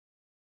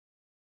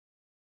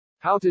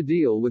How to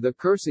deal with a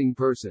cursing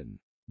person.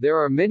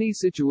 There are many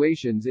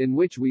situations in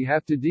which we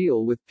have to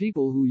deal with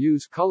people who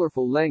use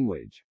colorful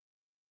language.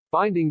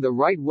 Finding the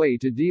right way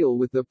to deal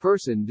with the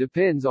person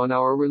depends on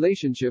our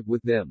relationship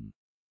with them.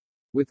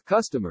 With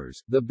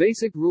customers, the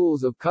basic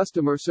rules of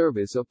customer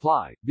service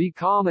apply. Be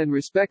calm and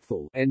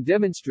respectful, and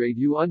demonstrate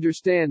you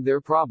understand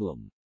their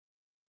problem.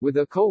 With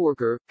a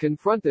coworker,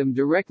 confront them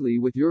directly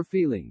with your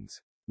feelings.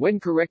 When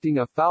correcting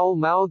a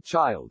foul-mouthed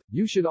child,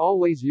 you should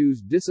always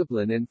use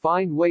discipline and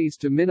find ways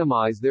to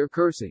minimize their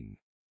cursing.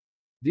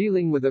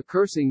 Dealing with a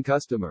cursing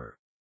customer.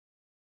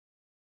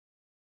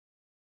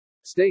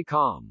 Stay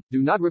calm.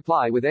 Do not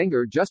reply with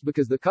anger just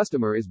because the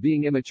customer is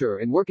being immature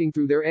and working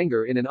through their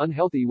anger in an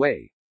unhealthy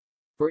way.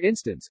 For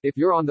instance, if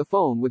you're on the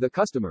phone with a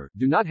customer,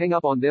 do not hang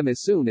up on them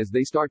as soon as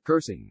they start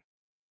cursing.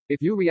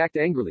 If you react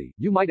angrily,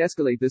 you might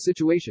escalate the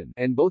situation,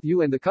 and both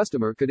you and the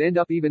customer could end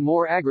up even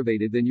more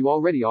aggravated than you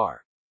already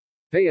are.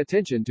 Pay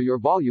attention to your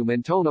volume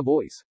and tone of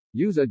voice.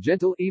 Use a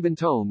gentle, even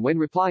tone when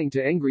replying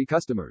to angry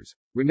customers.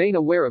 Remain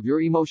aware of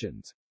your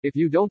emotions. If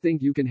you don't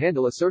think you can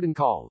handle a certain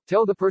call,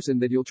 tell the person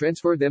that you'll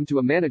transfer them to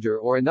a manager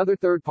or another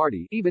third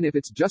party, even if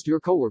it's just your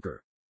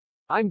coworker.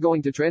 I'm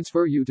going to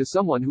transfer you to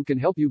someone who can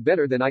help you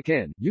better than I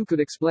can, you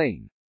could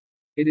explain.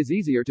 It is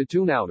easier to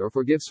tune out or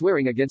forgive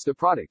swearing against a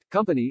product,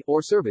 company,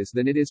 or service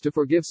than it is to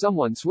forgive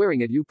someone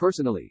swearing at you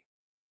personally.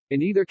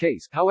 In either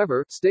case,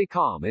 however, stay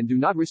calm and do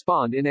not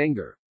respond in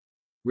anger.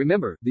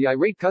 Remember, the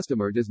irate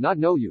customer does not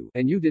know you,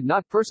 and you did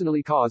not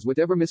personally cause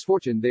whatever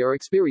misfortune they are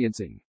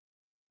experiencing.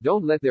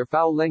 Don't let their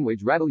foul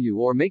language rattle you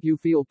or make you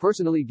feel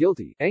personally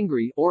guilty,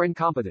 angry, or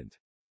incompetent.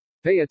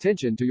 Pay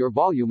attention to your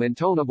volume and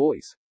tone of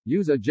voice.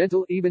 Use a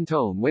gentle, even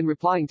tone when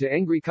replying to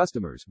angry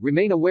customers.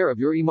 Remain aware of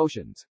your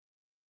emotions.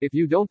 If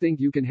you don't think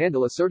you can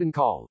handle a certain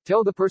call,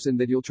 tell the person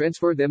that you'll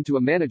transfer them to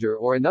a manager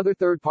or another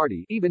third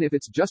party, even if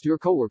it's just your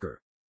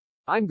coworker.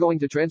 I'm going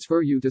to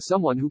transfer you to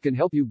someone who can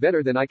help you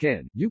better than I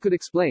can, you could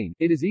explain.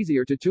 It is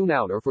easier to tune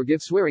out or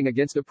forgive swearing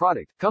against a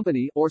product,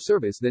 company, or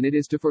service than it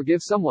is to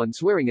forgive someone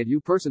swearing at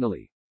you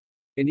personally.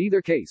 In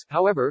either case,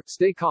 however,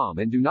 stay calm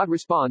and do not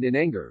respond in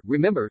anger.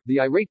 Remember, the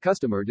irate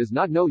customer does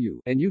not know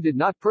you, and you did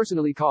not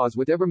personally cause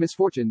whatever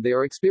misfortune they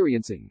are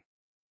experiencing.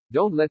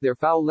 Don't let their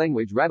foul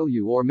language rattle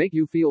you or make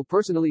you feel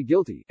personally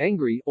guilty,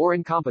 angry, or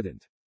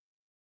incompetent.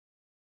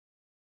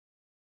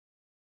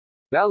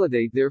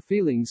 Validate their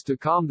feelings to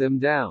calm them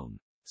down.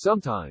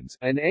 Sometimes,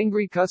 an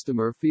angry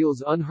customer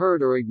feels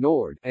unheard or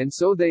ignored, and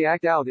so they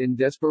act out in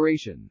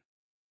desperation.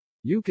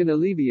 You can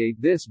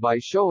alleviate this by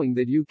showing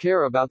that you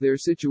care about their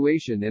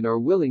situation and are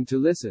willing to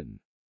listen.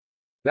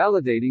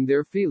 Validating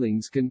their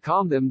feelings can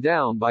calm them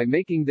down by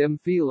making them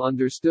feel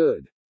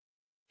understood.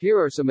 Here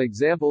are some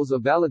examples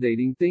of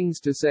validating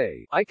things to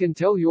say. I can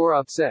tell you're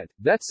upset.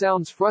 That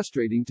sounds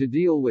frustrating to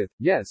deal with.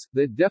 Yes,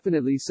 that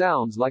definitely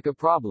sounds like a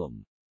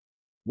problem.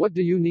 What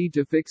do you need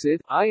to fix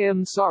it? I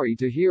am sorry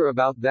to hear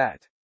about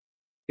that.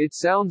 It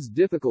sounds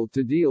difficult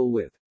to deal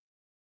with.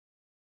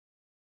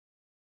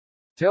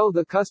 Tell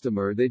the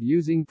customer that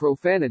using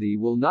profanity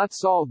will not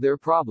solve their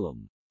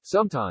problem.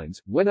 Sometimes,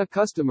 when a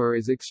customer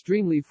is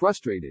extremely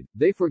frustrated,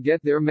 they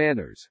forget their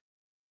manners.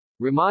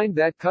 Remind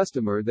that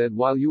customer that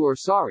while you are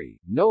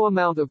sorry, no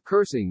amount of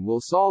cursing will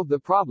solve the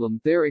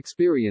problem they're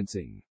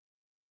experiencing.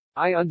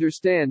 I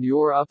understand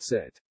you're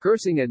upset.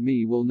 Cursing at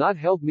me will not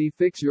help me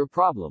fix your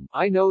problem.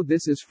 I know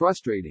this is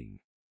frustrating.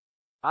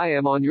 I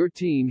am on your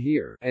team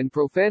here, and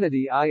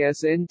profanity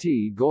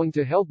isn't going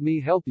to help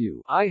me help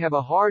you. I have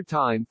a hard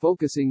time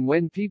focusing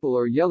when people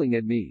are yelling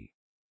at me.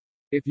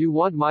 If you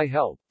want my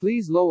help,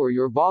 please lower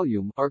your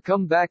volume, or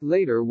come back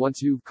later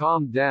once you've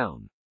calmed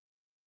down.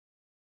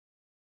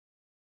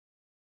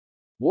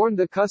 Warn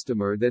the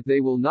customer that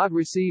they will not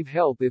receive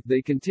help if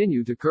they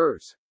continue to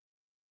curse.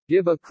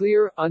 Give a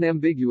clear,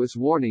 unambiguous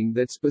warning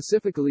that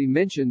specifically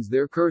mentions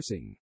their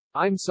cursing.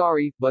 I'm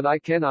sorry, but I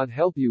cannot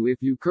help you if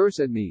you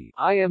curse at me.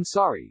 I am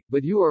sorry,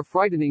 but you are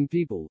frightening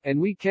people, and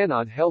we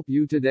cannot help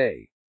you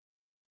today.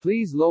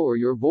 Please lower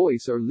your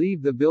voice or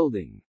leave the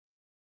building.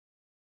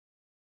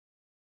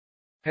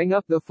 Hang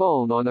up the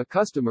phone on a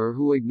customer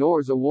who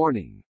ignores a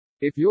warning.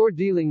 If you're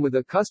dealing with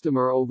a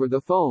customer over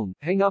the phone,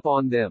 hang up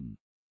on them.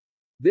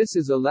 This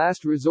is a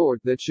last resort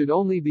that should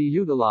only be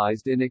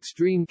utilized in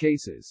extreme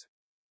cases.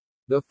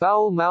 The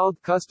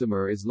foul-mouthed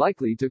customer is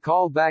likely to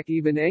call back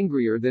even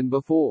angrier than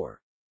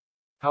before.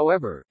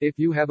 However, if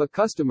you have a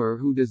customer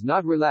who does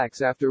not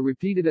relax after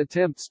repeated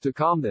attempts to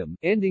calm them,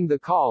 ending the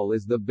call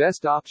is the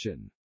best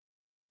option.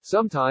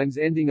 Sometimes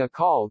ending a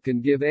call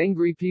can give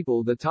angry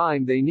people the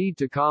time they need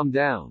to calm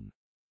down.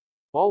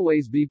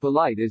 Always be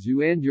polite as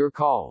you end your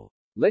call.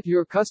 Let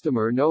your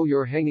customer know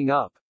you're hanging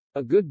up.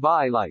 A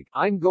goodbye like,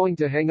 I'm going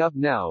to hang up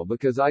now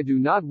because I do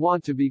not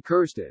want to be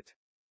cursed at.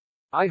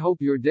 I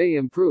hope your day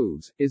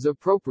improves, is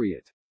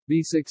appropriate.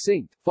 Be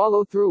succinct.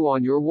 Follow through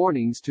on your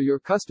warnings to your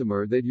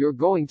customer that you're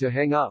going to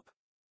hang up.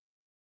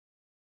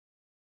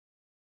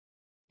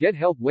 Get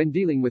help when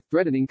dealing with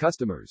threatening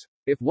customers.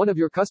 If one of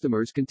your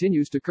customers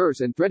continues to curse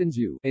and threatens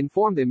you,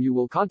 inform them you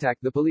will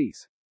contact the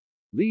police.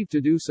 Leave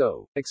to do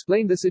so.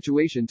 Explain the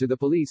situation to the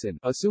police and,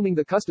 assuming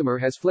the customer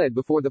has fled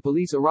before the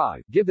police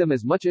arrive, give them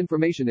as much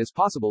information as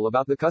possible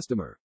about the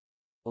customer.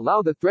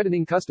 Allow the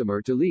threatening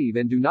customer to leave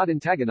and do not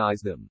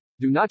antagonize them.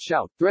 Do not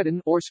shout,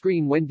 threaten, or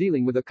scream when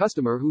dealing with a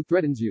customer who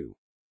threatens you.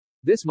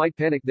 This might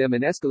panic them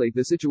and escalate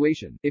the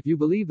situation. If you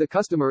believe the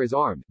customer is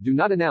armed, do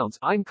not announce,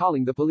 "I'm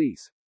calling the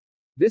police."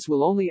 This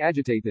will only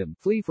agitate them.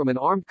 Flee from an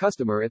armed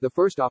customer at the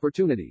first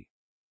opportunity.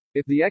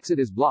 If the exit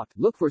is blocked,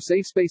 look for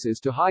safe spaces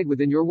to hide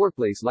within your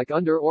workplace like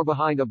under or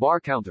behind a bar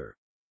counter.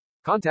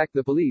 Contact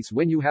the police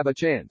when you have a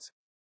chance.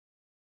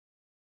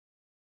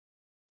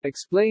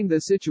 Explain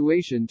the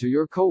situation to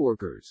your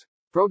coworkers.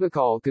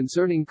 Protocol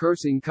concerning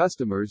cursing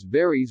customers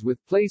varies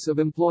with place of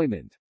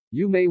employment.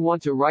 You may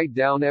want to write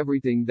down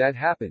everything that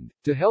happened,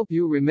 to help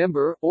you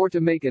remember, or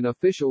to make an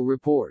official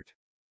report.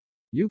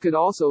 You could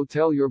also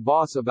tell your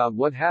boss about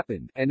what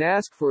happened, and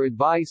ask for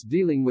advice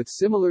dealing with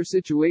similar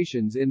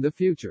situations in the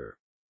future.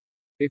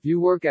 If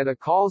you work at a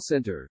call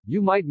center, you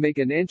might make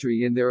an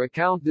entry in their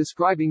account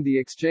describing the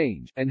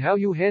exchange, and how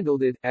you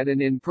handled it. At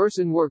an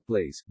in-person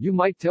workplace, you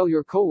might tell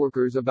your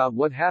coworkers about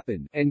what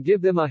happened, and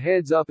give them a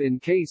heads up in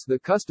case the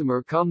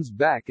customer comes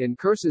back and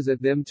curses at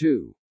them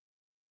too.